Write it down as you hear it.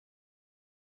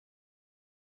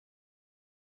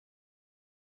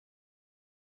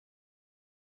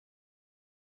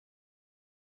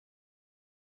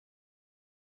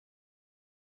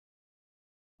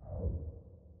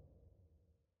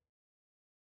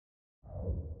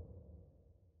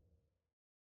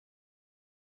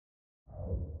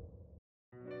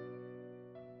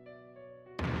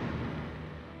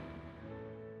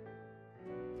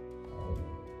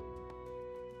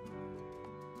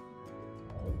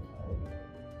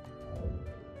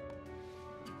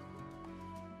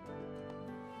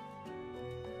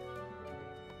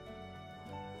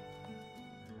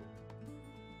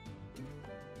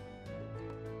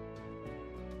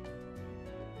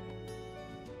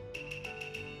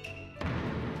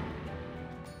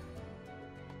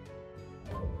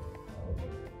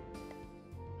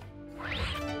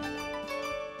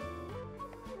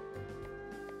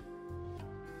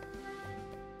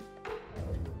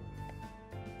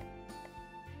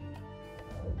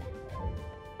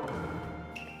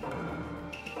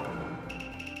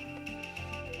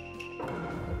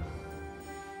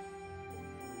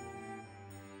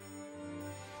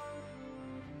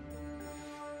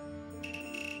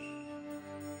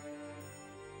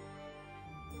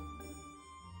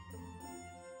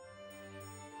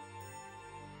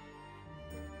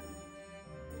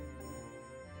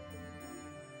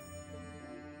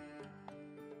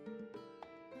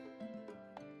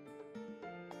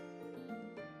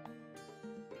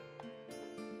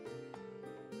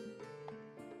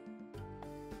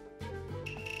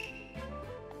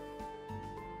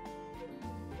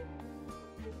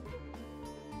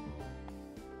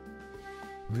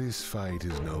This fight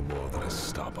is no more than a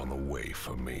stop on the way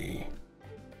for me.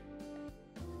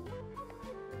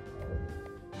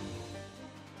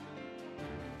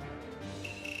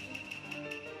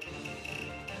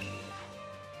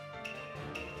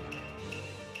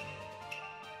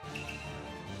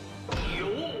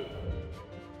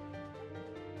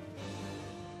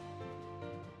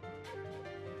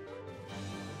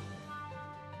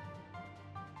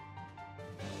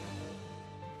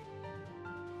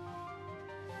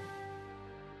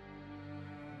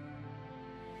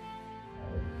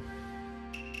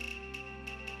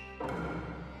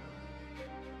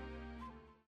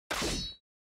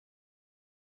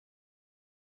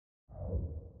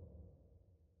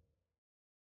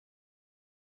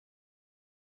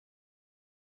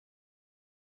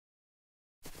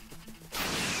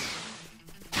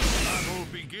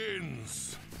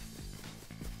 Begins.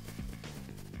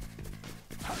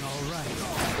 All right.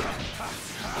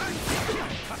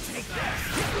 Take that.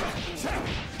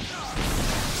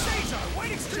 Caesar,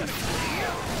 wait extremity.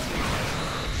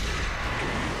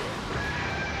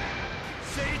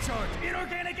 Sage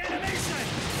inorganic animation.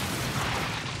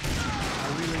 I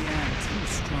really am too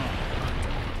strong.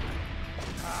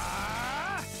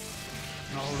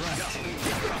 All right. Take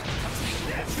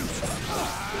that.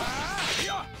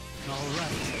 All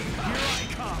right. Here I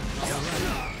come! All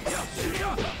right.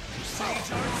 Sage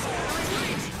Art Scattering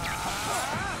Reach!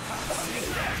 Take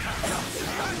that!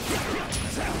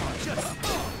 Sage Art Scattering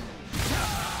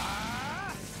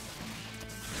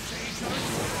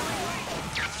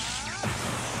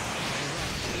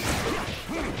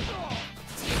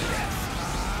Take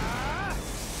that!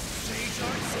 Sage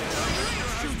Art Scattering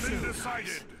Reach! Has been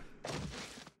decided.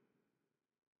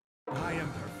 I am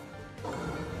perfect.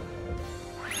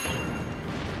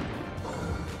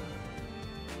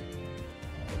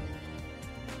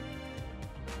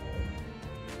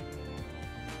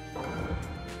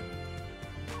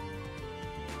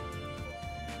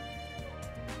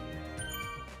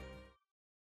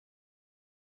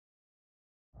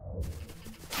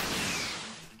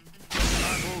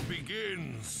 Battle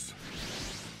begins.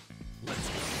 Let's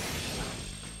go.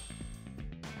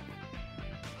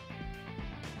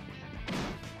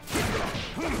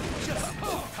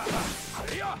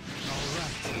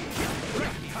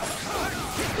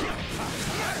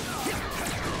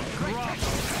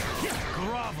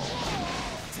 Grovel.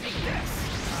 Take this!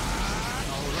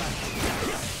 All right.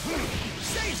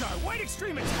 Caesar, wait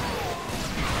extremity!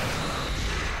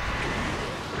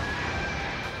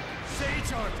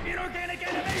 Sage Art, inorganic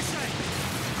animation!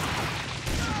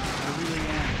 I really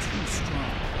am too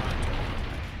strong.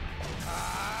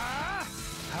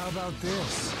 How about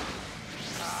this?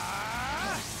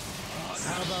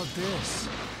 How about this?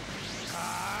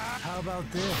 How about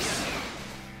this?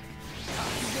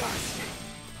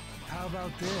 How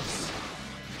about this?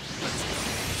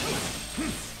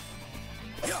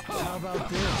 How about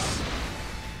this?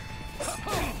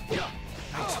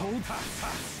 I told you.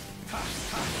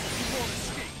 You won't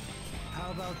escape! How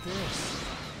about this?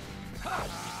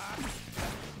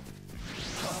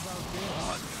 How about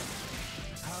this?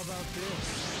 How about this?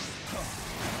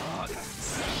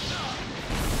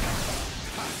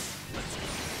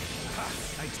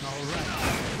 All right.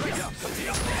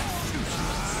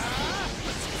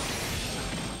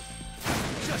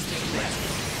 Just take this!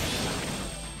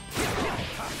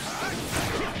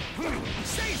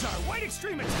 Caesar, white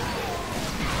extremity!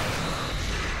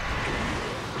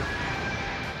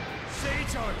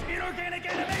 Sage Art, inorganic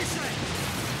animation!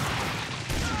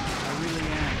 I really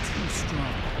am too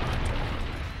strong.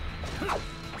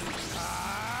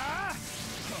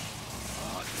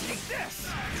 Take this!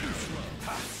 Too slow.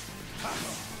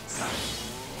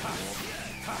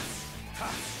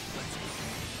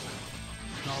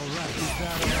 All right, is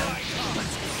that all?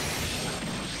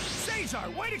 Caesar,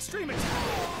 white extremity!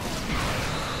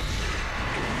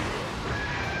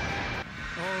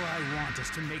 All I want is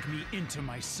to make me into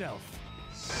myself.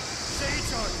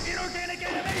 Sage Art, inorganic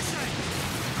animation!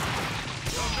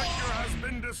 The victor has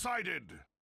been decided.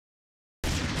 I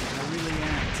really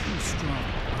am too strong.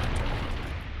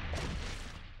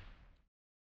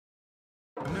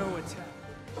 No attack.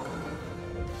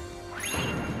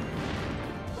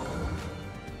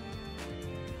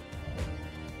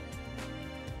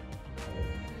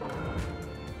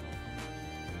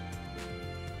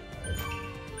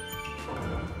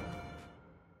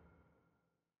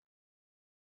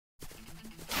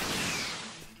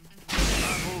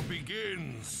 Battle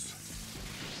begins.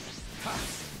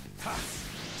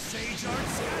 Sage Art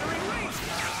scattering reach!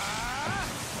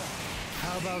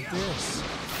 How about this?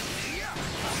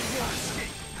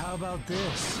 How about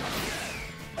this?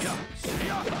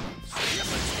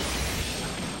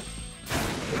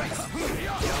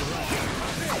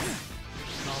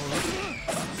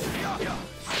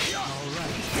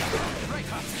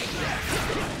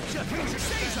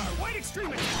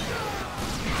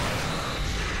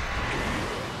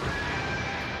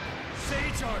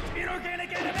 Sage Art!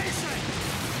 Inorganic Animation!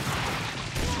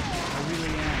 I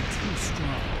really am too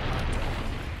strong.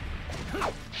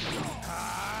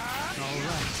 All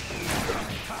right.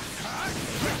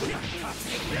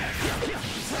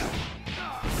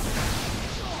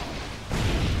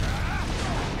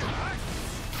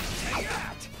 Take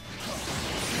that!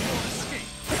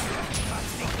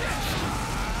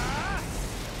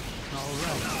 All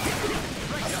right.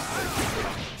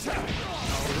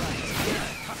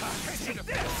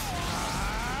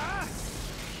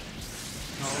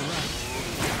 All right.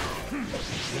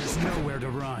 There's nowhere to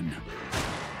run.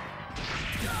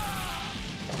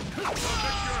 The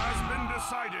victor has been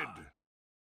decided.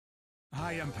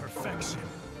 I am perfection.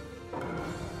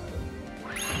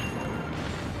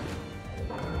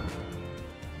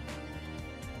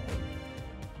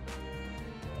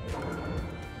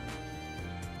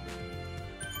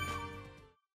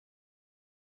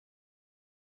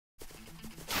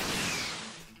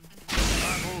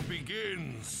 Battle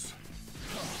begins.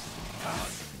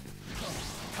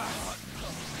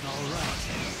 All right.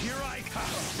 Here I come!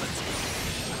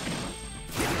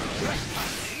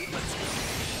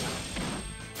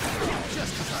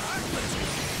 Just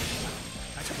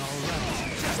all right.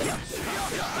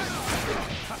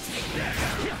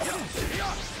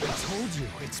 I told you,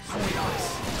 it's pointless.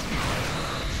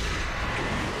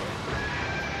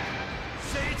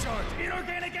 Sage Art!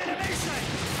 Inorganic Animation!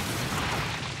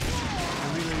 I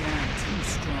really am too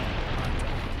strong.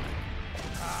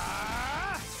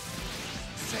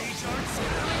 Sage Art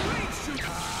Scattering Range Shoot!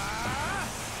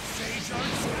 Sage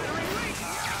Art Scattering Range!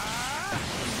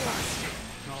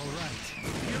 All right.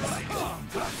 Here I come!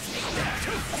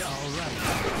 All right.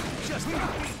 Just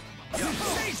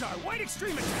Sage Art! White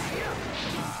Extreme Attack!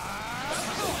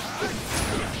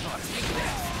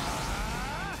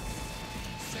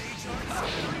 Sage Art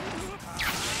Scattering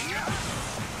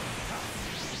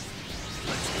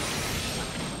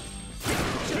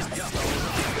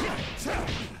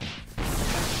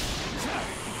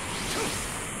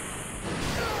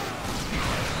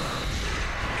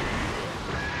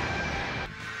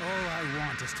All I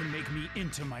want is to make me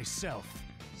into myself.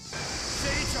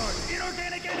 Sage Art!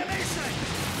 Inorganic Animation!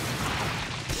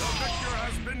 The victor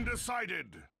has been decided.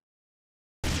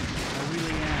 I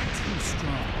really am too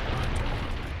strong.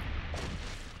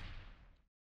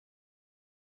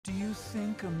 Do you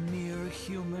think a mere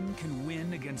human can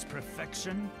win against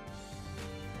perfection?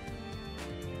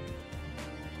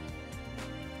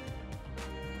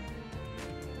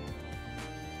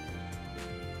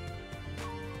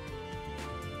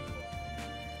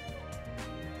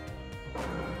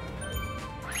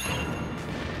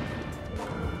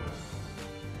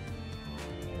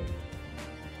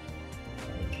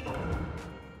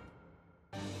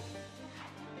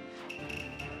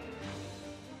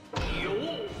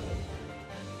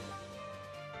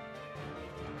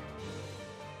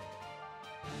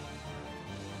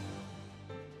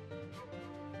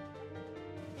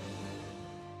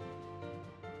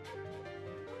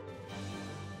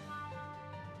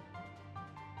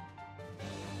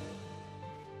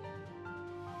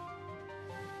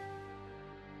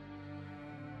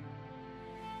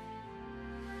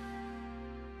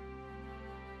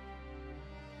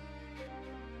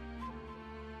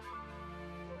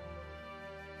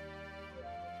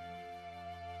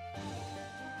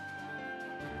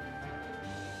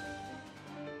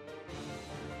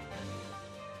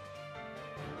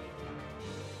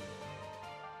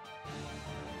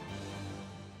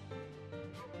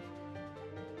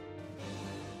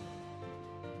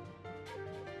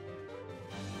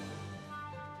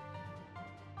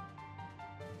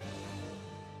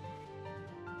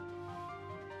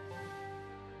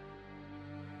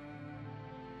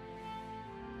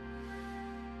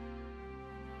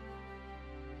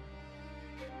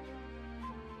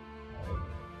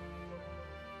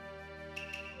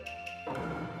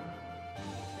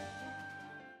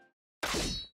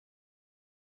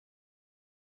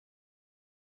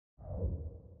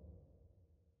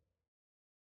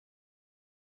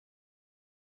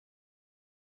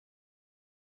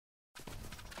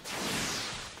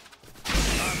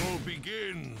 Battle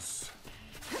begins.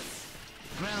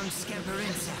 Ground scamper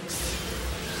insects.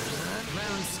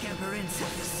 Ground scamper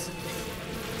insects.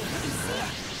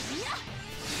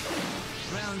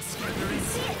 Ground scamper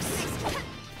insects.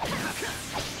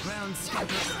 Ground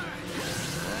scamper.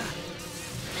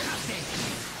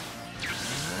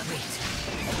 Wait.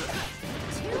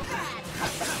 Too bad.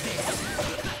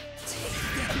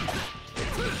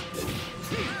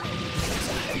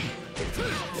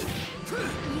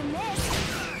 You missed.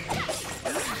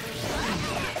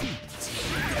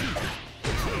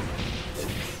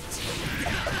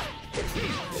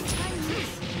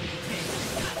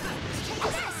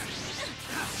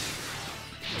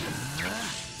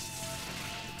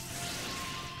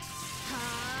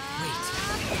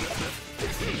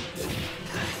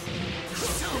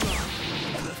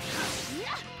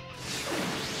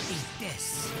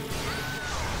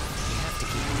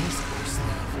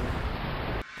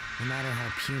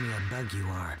 bug you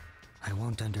are, I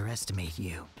won't underestimate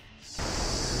you.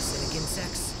 Parasitic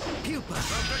insects, pupa! The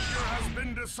victor has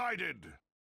been decided!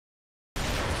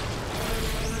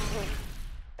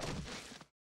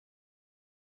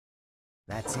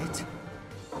 That's it?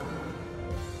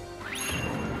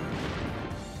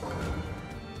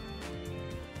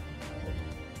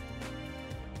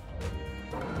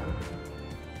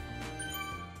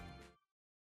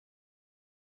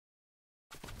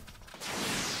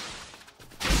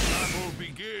 Battle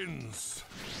begins!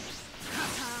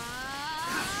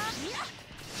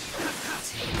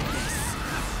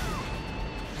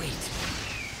 Wait.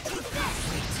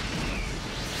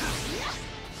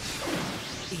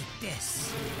 Eat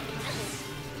this.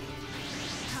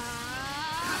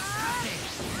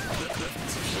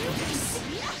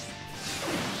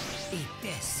 Eat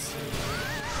this.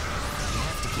 You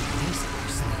have to keep these up your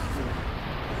sleeve.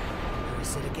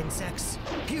 Parasitic insects,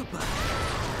 pupa.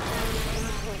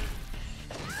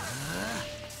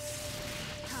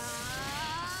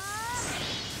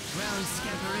 Ground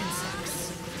scamper insects.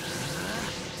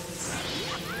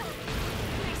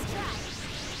 Nice try.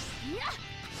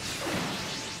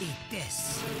 Eat this.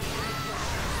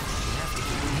 You have to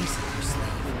keep these up your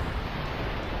sleeve.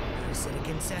 Parasitic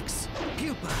insects,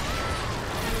 pupa.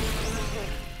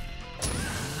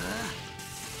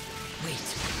 Wait.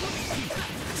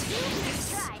 Take this.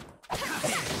 Try.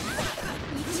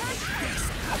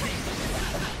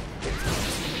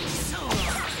 So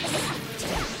long.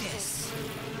 Take this.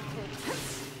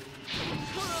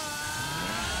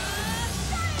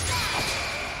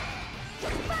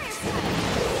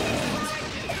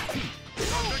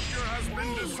 The victor has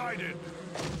been decided!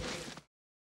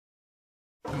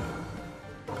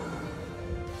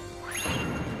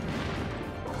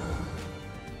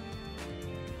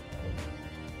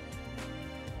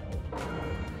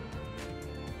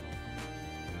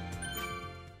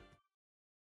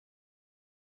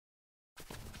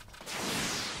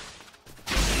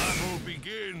 Battle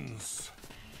begins!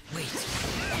 Wait.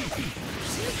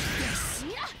 Take this.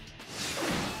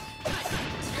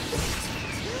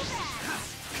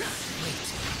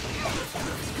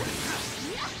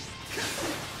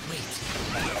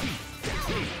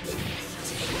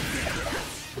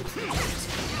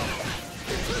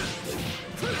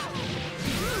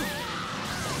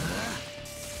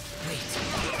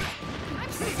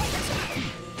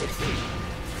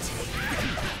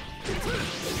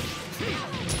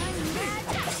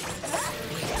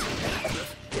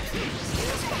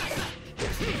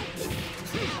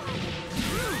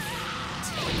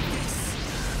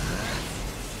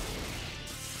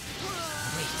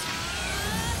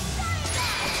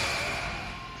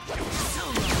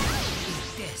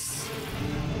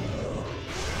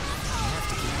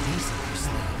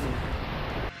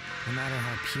 No matter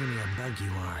how puny a bug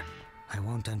you are, I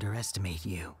won't underestimate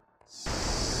you.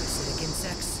 Parasitic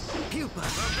insects, pupa! The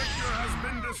victor has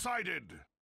been decided!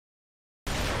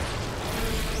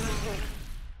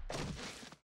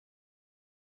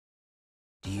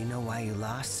 Do you know why you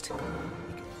lost?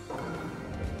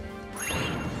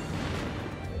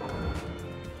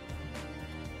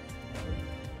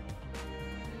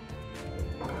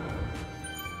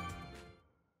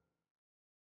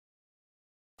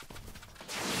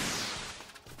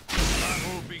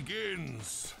 Battle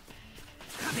begins!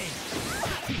 Wait.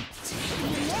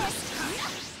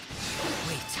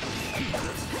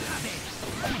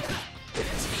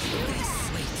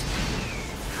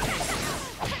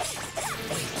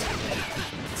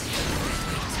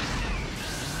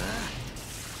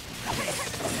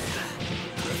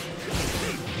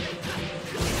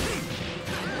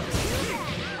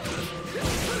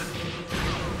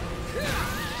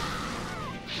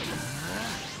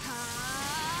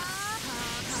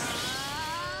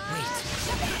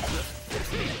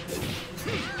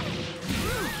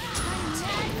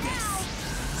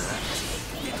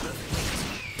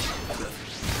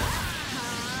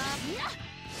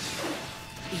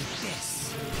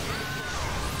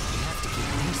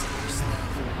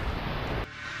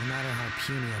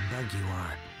 Puny a bug you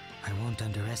are, I won't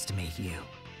underestimate you.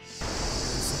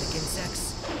 Parasitic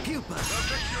insects, pupa! The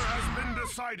victor has been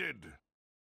decided!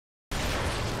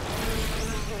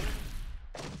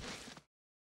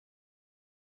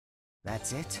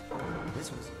 That's it?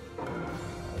 This was...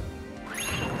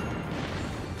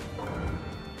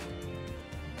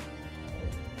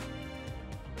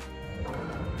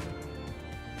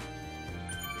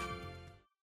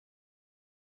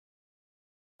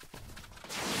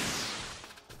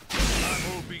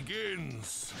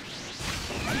 Begins.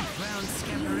 Ground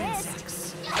scamper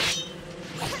insects.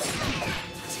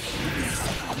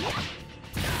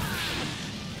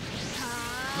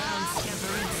 Ground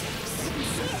scamper insects.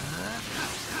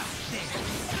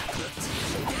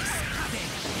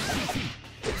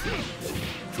 This.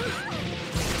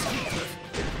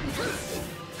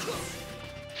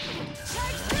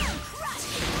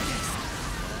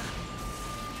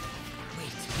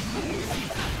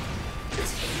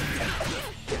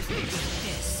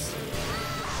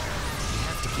 You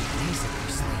have to keep these up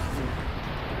your sleeve.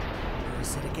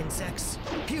 Parasitic insects,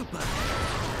 pupa.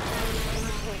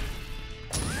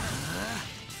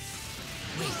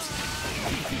 Wait.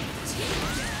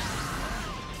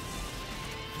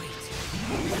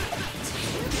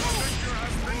 Victor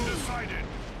has been decided.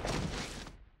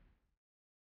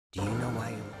 Do you know why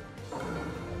you...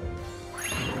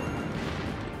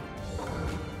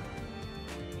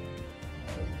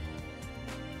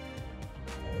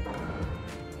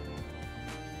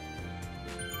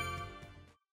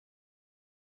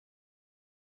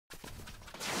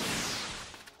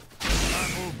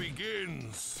 Battle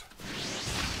begins.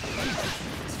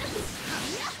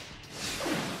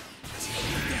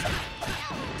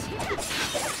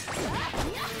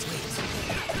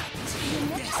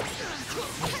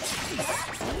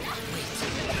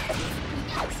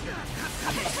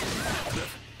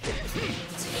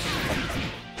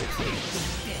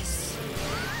 This.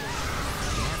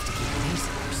 You have to keep these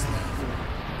up your sleeve.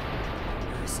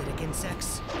 Parasitic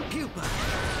insects, pupa.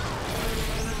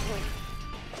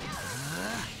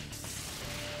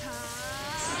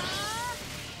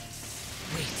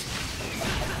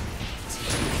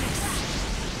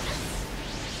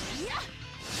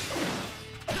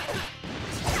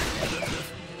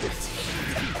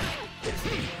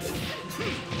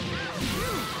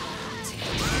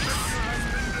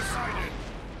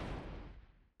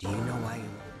 Do you know why you...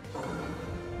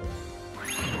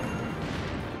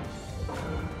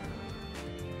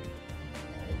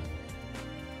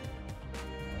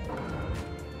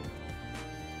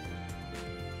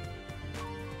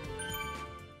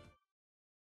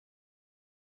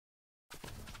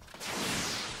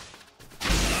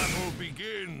 Battle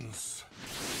begins.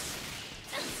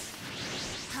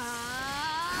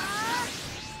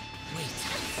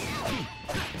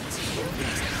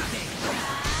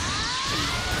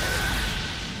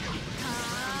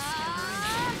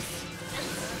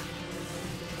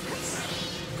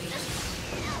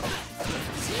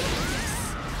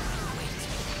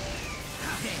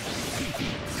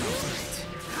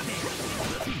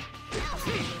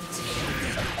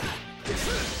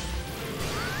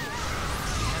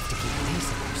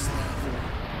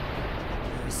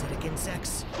 Parasitic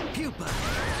insects, pupa.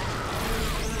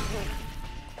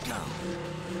 Go.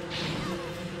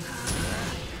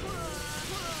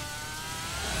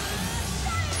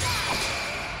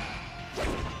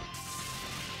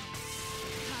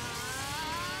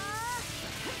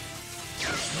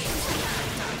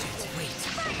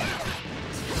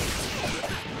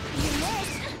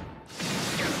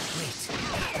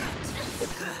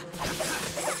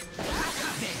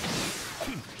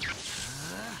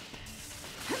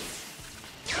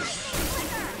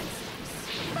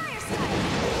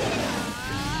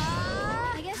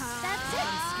 I guess that's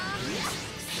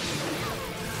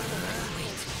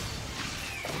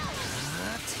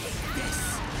Take this.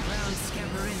 Brown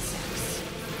scamper insects.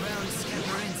 Brown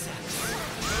scamper insects.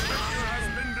 The victor has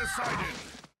been decided.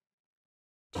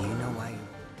 Do you know why you...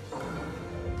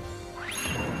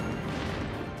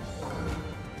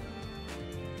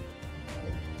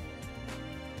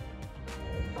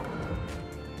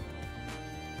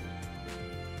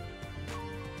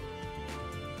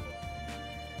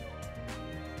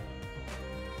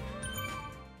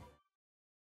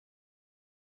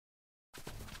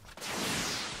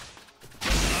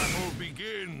 Battle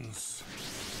begins.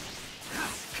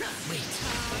 Wait.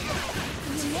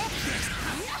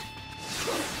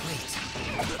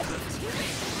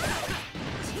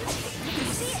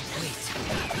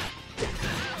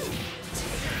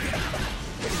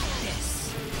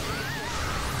 This.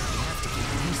 You have to keep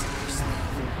these up your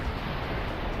sleeve.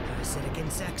 Parasitic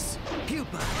insects,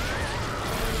 pupa.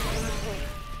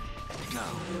 Go.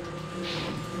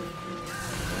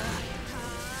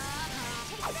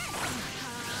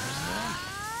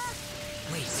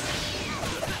 Wait.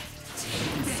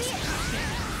 Take this.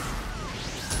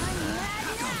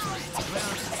 Go for it.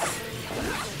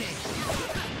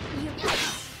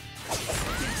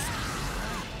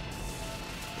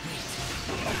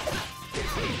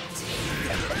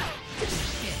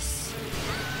 This.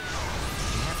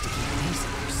 You have to keep these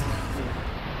up your sleeve.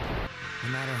 No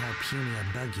matter how puny a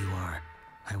bug you are,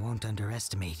 I won't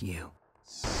underestimate you.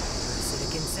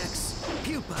 Parasitic insects,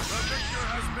 pupa. The victor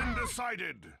has been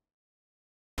decided.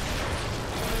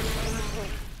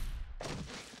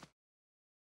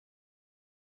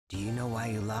 Do you know why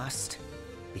you lost?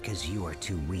 Because you are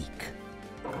too weak.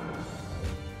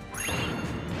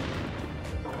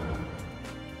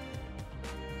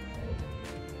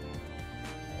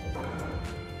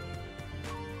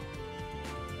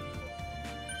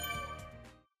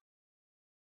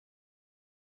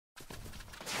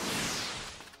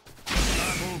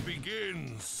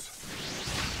 begins.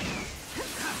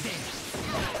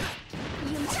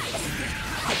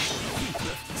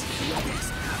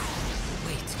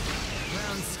 Wait.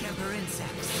 Round scamper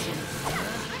insects.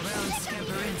 Round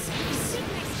scamper insects.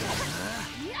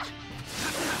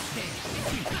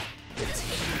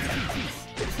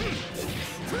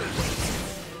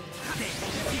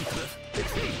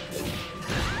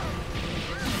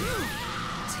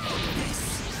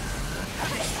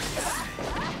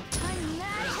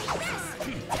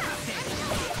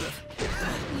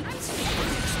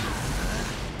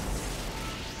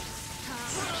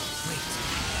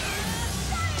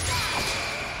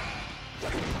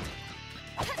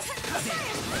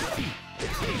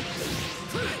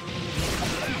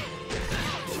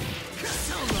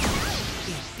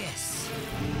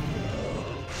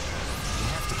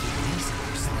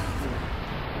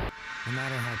 No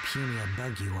matter how puny a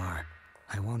bug you are,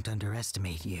 I won't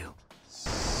underestimate you.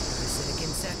 Parasitic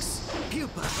insects,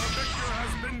 pupa! The victor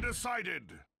has been decided.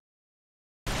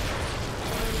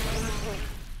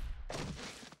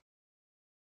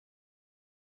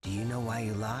 Do you know why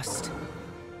you lost?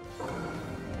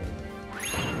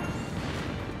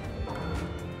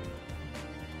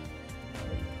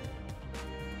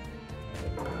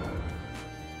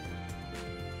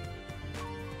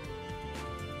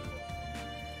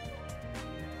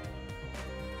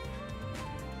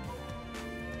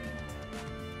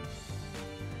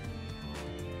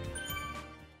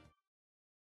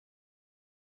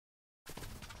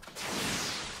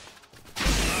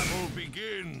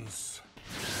 Begins.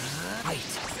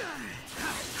 Wait.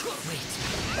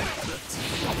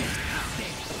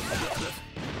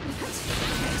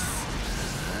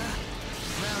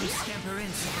 Round scamper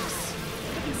insects.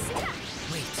 Too slow.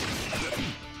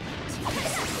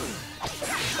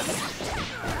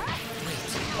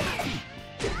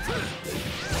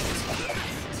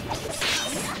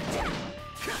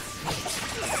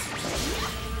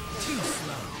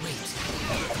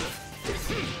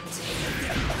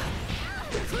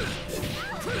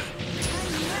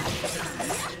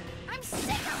 I'm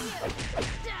sick of you!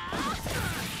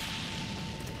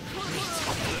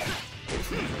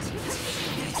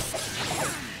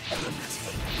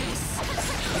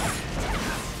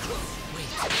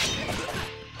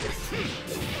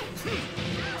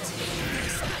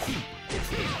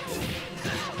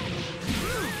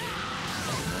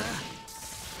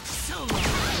 So long.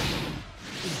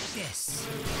 Eat this.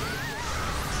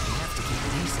 You have to keep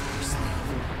it easy, you slave.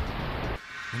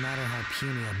 No matter how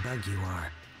puny a bug you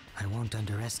are, I won't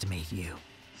underestimate you.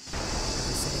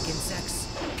 Parasitic insects,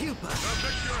 pupa! The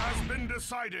victor has been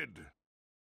decided.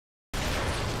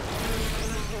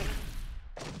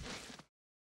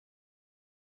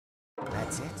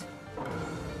 That's it?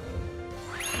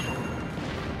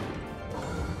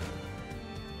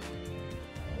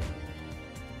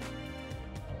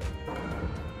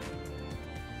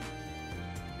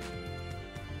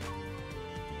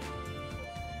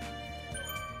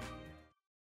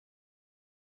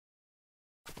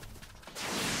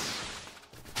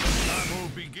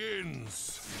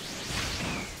 Begins.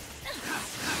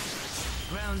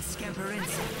 Ground scamper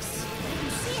insects.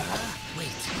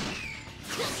 Wait.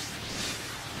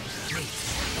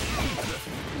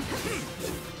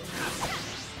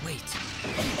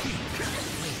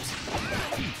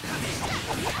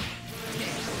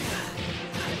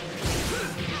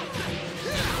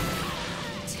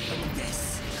 Take this.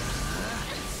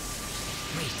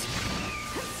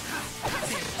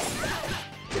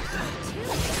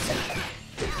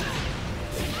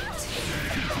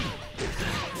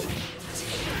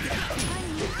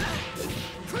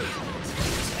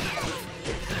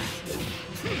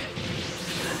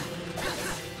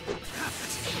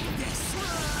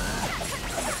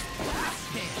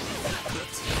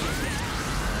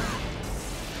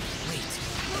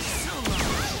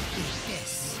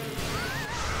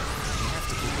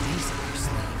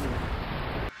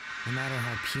 No matter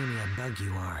how puny a bug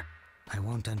you are, I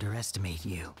won't underestimate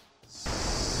you.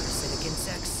 Parasitic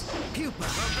insects, pupa! The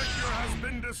victor has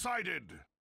been decided.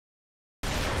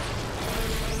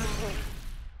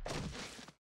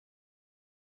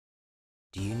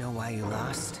 Do you know why you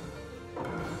lost?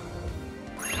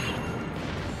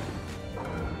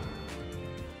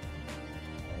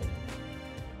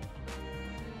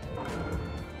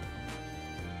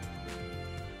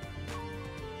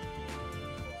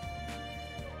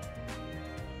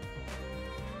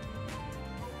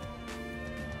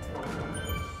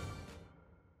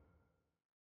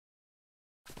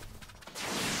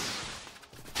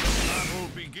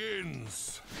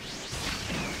 Begins.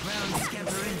 Ground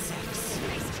scamper insects.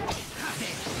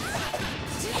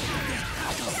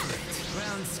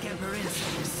 Ground scamper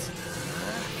insects.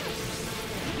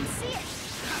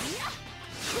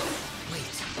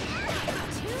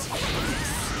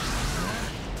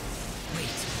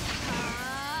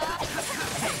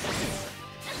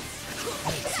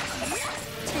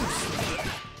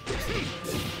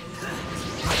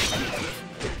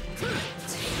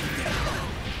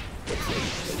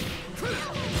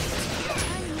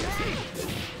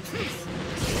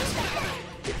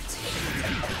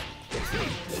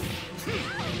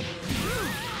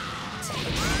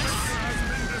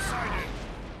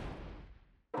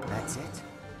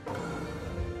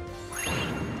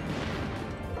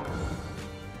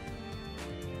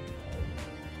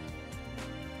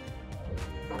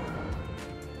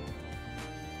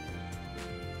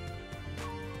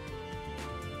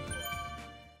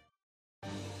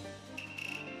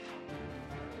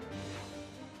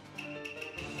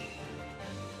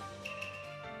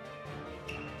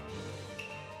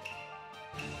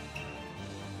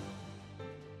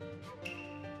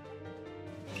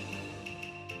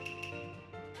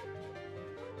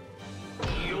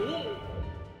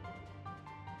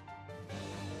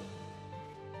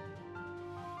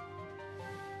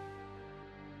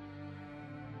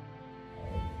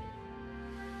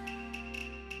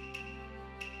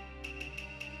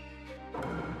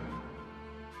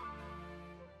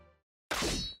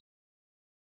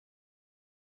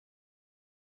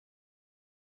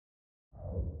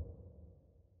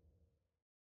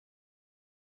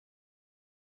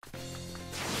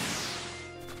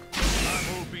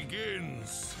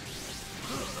 begins.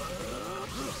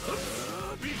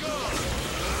 Be gone!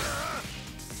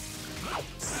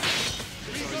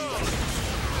 Be gone!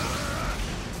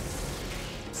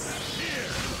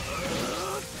 Here!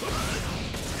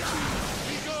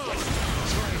 Be gone!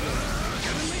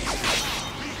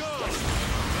 Be gone!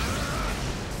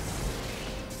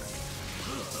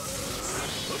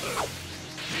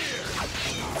 Here!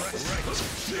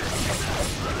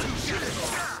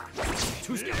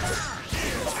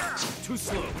 Too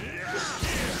slow.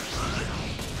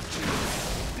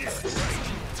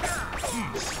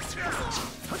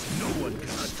 No one can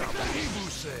stop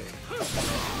Ibuse.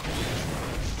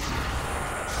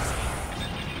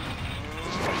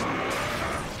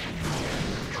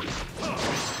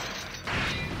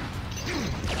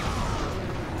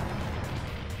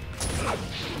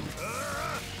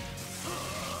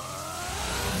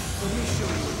 Let me show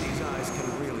you what these eyes can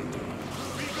really do.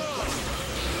 Be gone!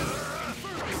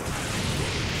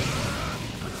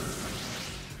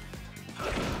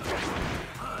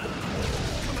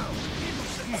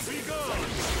 Be gone!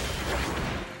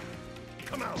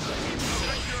 Come out!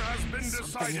 Sector has been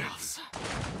decided!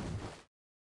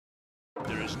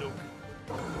 There is no...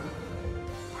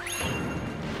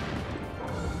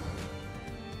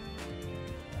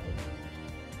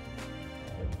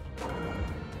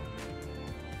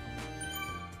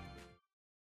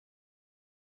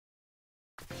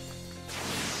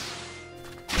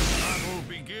 Battle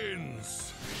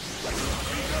begins!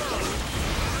 Be gone!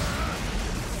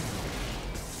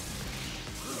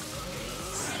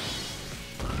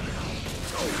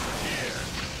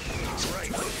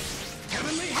 Right.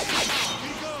 Heavenly! Be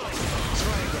gone!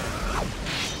 Try again.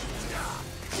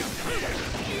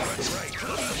 Right.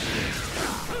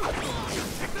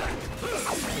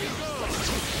 Be gone!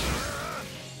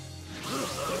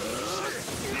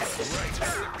 Right.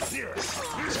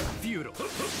 Futile.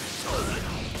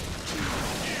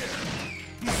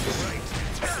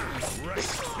 Right.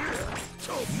 Right.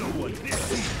 No one.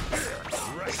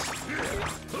 Right.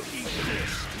 Eat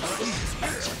this.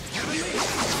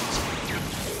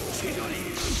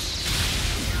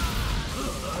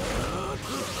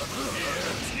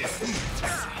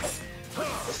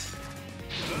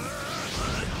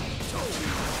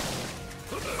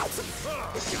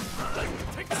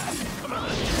 Come on.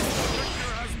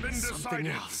 Victor has been Something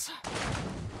decided. else.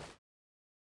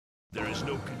 There is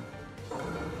no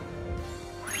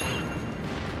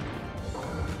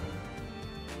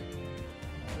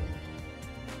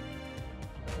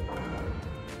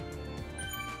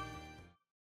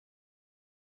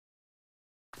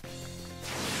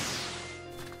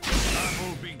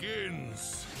Battle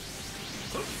begins.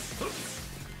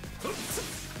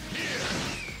 Here.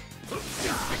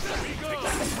 Be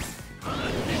gone.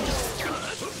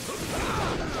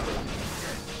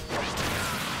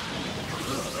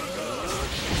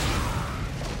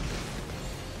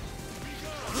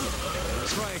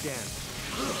 Try again.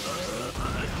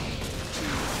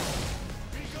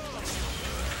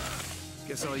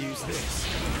 Guess I'll use this.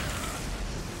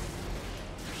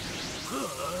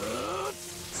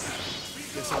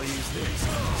 Guess I'll use this.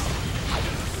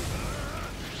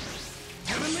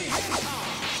 Heavenly!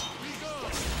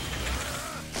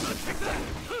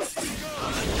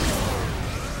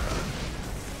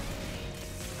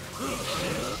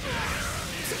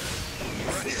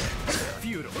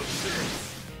 Futile.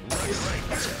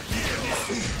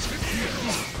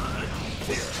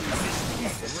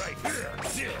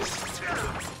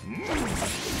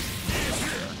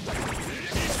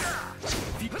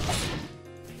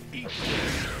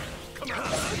 Come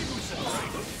out.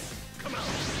 Come out.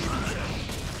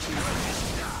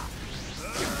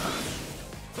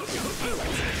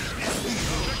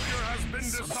 Victor has been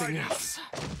Something decided. else.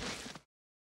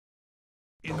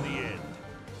 In the end.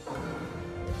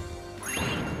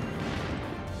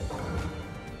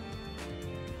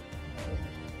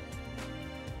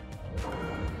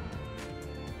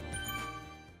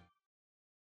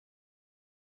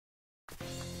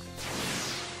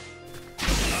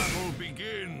 Battle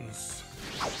begins.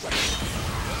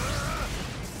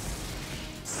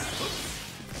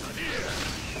 Here.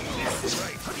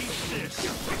 Right. Eat this. Be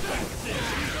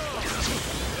gone.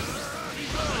 Be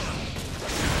gone.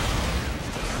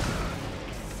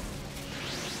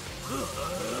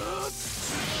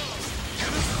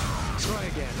 Try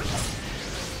again.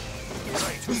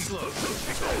 Right. Too slow.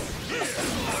 Here.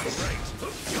 Right.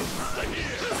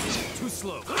 Here. Too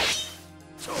slow.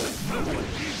 No one.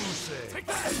 Ibuse. Take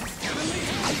that! Heavenly.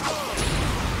 Be gone.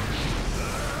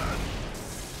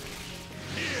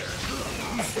 Here.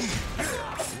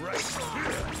 Right.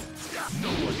 No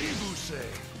one. Ibuse.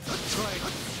 Try.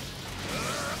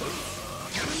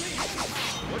 Heavenly.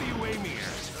 What are you aiming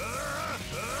at?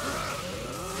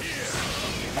 Here!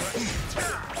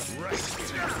 Right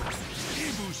here!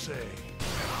 Ibuse!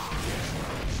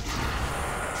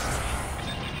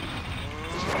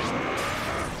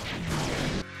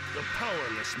 The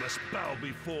powerless must bow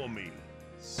before me.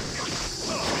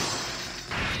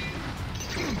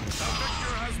 The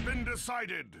victor has been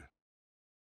decided.